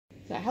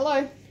So,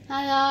 hello.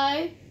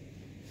 Hello.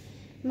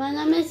 My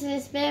name is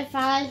Elizabeth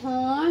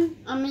Horn.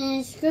 I'm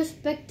in School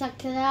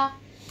Spectacular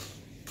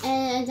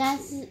and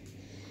that's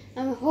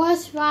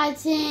horse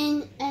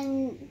riding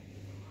and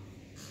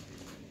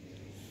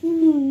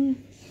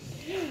And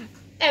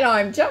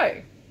I'm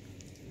Joe.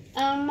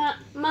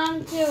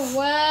 Mum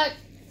to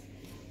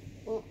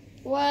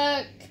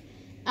work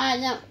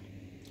at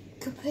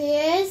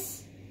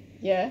computers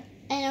Yeah.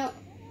 and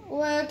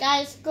work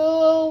at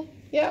school.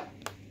 Yep.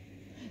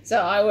 So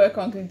I work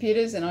on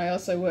computers and I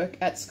also work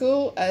at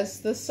school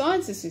as the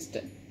science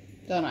assistant,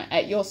 don't I?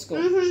 At your school.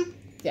 Mm-hmm.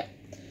 Yeah.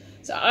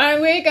 So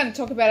we're going to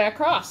talk about our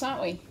crafts,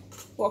 aren't we?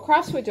 What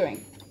crafts we're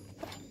doing.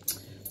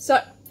 So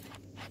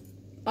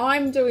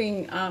I'm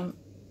doing,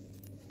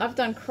 I've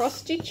done cross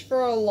stitch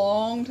for a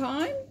long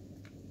time.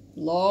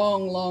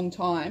 Long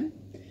time.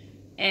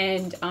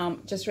 And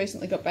just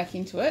recently got back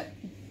into it.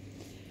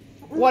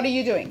 What are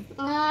you doing?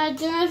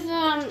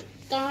 There's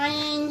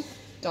Diamond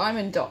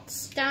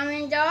dots.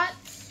 diamond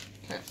dots.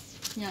 Okay.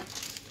 Yeah.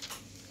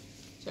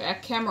 So our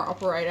camera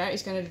operator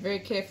is going to very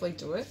carefully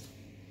do it.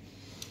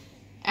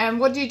 And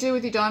what do you do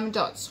with your diamond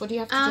dots? What do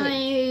you have to do?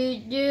 You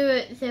do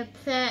it to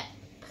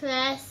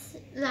press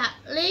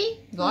lightly,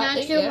 not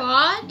too yep.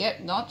 hard.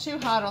 Yep, not too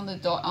hard on the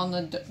dot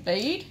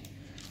bead.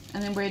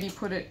 And then where do you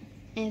put it?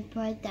 And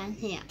put it down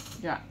here.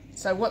 Yeah.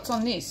 So what's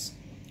on this?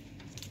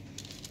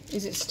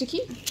 Is it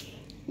sticky?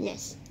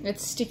 Yes.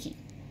 It's sticky.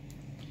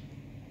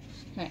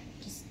 Okay.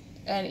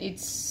 And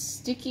it's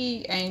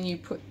sticky, and you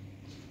put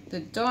the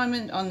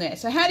diamond on there.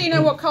 So how do you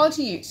know what colour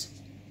to use?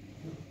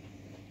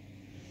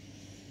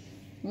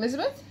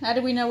 Elizabeth, how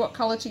do we know what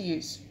colour to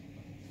use?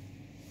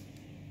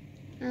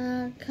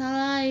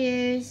 Color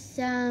is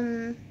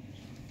So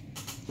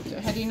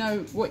how do you know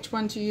which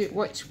one to use,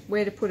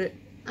 where to put it?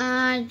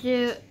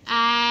 do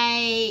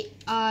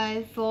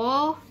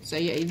A04. So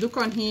yeah, you look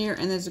on here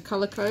and there's a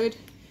colour code,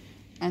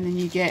 and then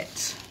you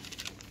get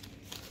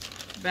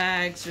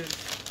bags of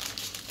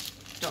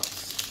dots.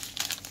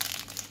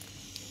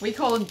 We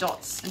call them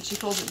dots, and she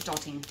calls it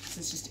dotting, because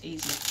it's just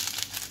easier.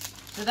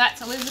 So that's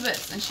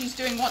Elizabeth, and she's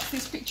doing, what's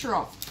this picture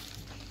of?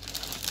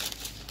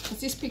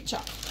 What's this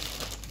picture?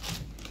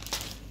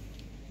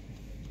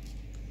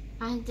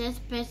 And this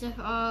picture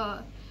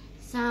of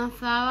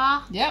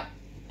sunflower. Yep,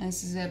 and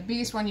this is the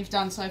biggest one you've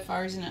done so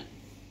far, isn't it?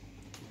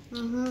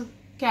 Mm-hmm.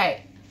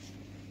 Okay.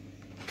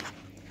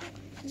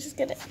 Just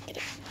get it.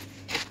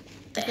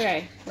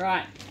 Okay,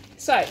 right.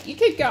 So, you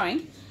keep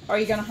going, or are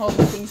you going to hold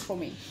the things for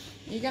me?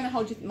 Are you going to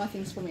hold my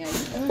things for me,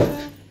 Elizabeth?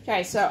 Mm-hmm.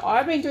 Okay, so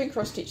I've been doing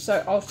cross stitch,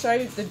 so I'll show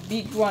you the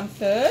big one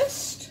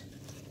first.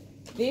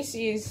 This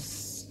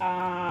is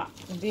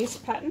this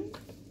pattern.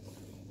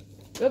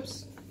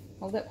 Oops,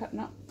 hold that pattern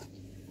up.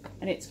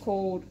 And it's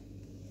called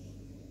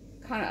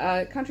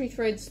Country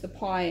Threads The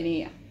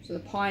Pioneer. So the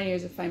Pioneer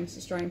is a famous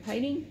Australian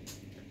painting,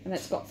 and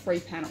that's got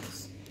 3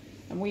 panels.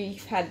 And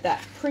we've had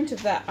that print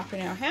of that up in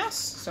our house,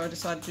 so I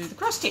decided to do the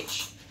cross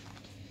stitch.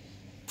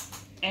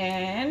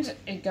 And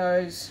it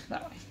goes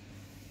that way.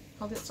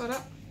 Hold that side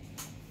up.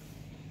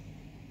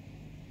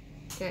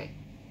 Okay.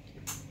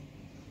 So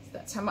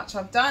that's how much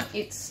I've done.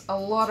 It's a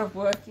lot of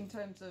work in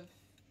terms of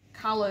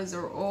colours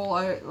are all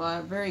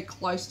very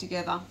close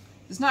together.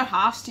 There's no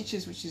half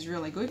stitches, which is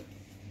really good.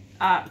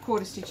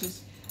 Quarter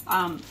stitches.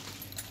 But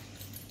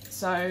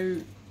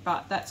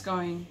that's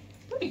going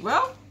pretty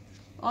well.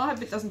 I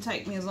hope it doesn't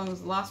take me as long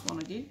as the last one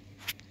I did.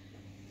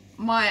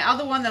 My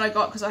other one that I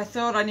got, because I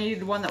thought I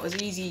needed one that was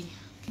easy.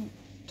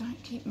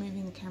 Don't keep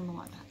moving the camera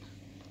like that.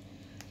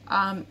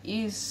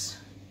 Is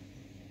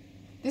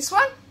this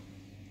one.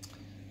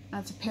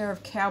 That's a pair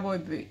of cowboy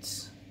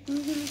boots.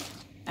 Mm-hmm.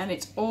 And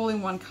it's all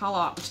in one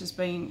colour, which has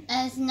been...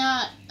 It's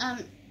not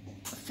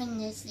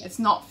finished yet. It's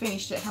not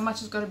finished yet. How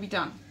much has got to be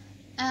done?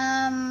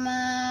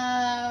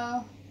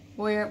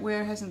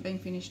 Where hasn't been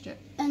finished yet?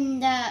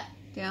 And that.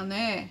 Down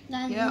there.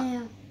 Down yep.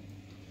 there.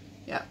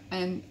 Yeah,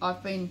 and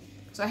I've been...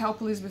 So I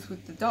help Elizabeth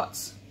with the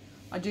dots.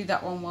 I do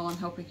that one while I'm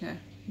helping her.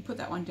 Put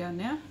that one down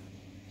now.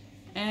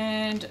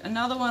 And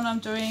another one I'm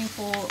doing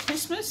for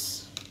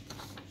Christmas.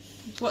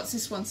 What's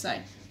this one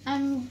say?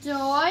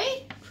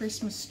 Joy.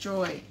 Christmas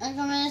Joy.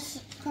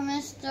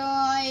 Christmas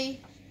Joy.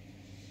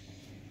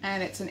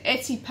 And it's an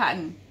Etsy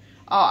pattern.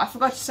 Oh, I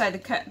forgot to say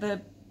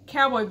the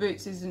cowboy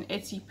boots is an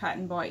Etsy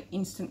pattern by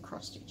Instant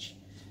Cross Stitch.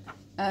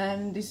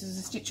 And this is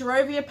a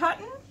Stitcherovia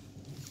pattern.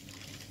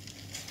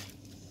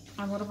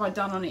 And what have I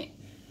done on it?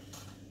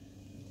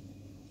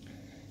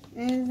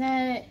 And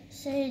that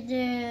shade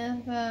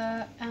of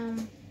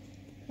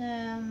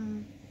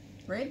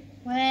Red,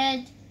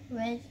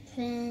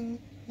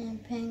 pink,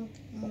 and pink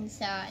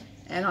inside.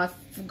 and I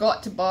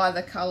forgot to buy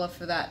the colour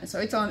for that. So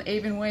it's on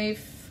even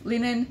weave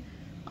linen.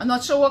 I'm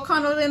not sure what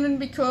kind of linen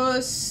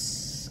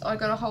because I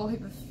got a whole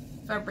heap of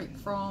fabric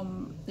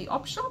from the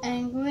op shop.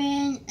 And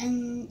green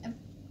and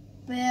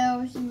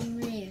bells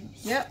and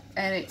leaves. Yep,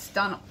 and it's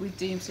done with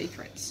DMC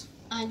threads.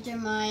 I do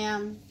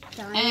my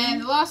diamond.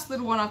 And the last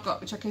little one I've got,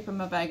 which I keep in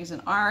my bag, is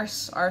an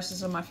iris. Iris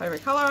is my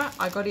favourite colour.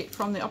 I got it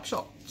from the op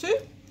shop too.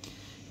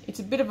 It's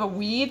a bit of a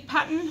weird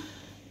pattern.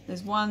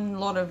 There's one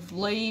lot of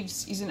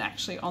leaves isn't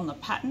actually on the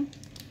pattern,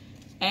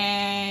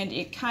 and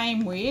it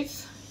came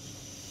with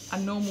a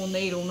normal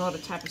needle, not a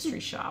tapestry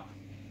sharp.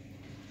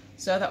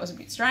 So that was a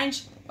bit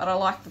strange, but I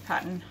like the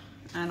pattern,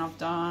 and I've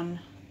done,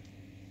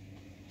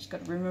 just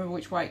got to remember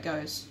which way it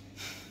goes.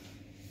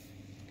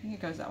 I think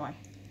it goes that way.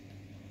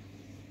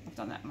 I've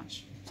done that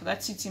much. So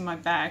that sits in my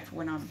bag for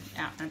when I'm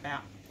out and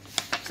about.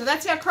 So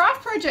that's our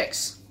craft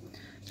projects.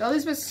 So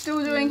Elizabeth's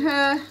still doing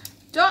her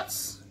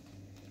dots.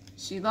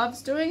 She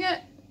loves doing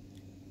it.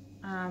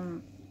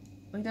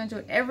 We don't do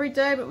it every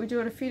day, but we do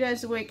it a few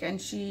days a week,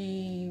 and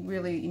she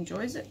really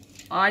enjoys it.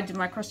 I do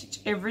my cross stitch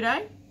every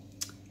day.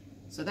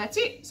 So that's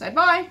it. Say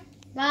bye.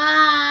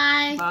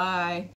 Bye. Bye.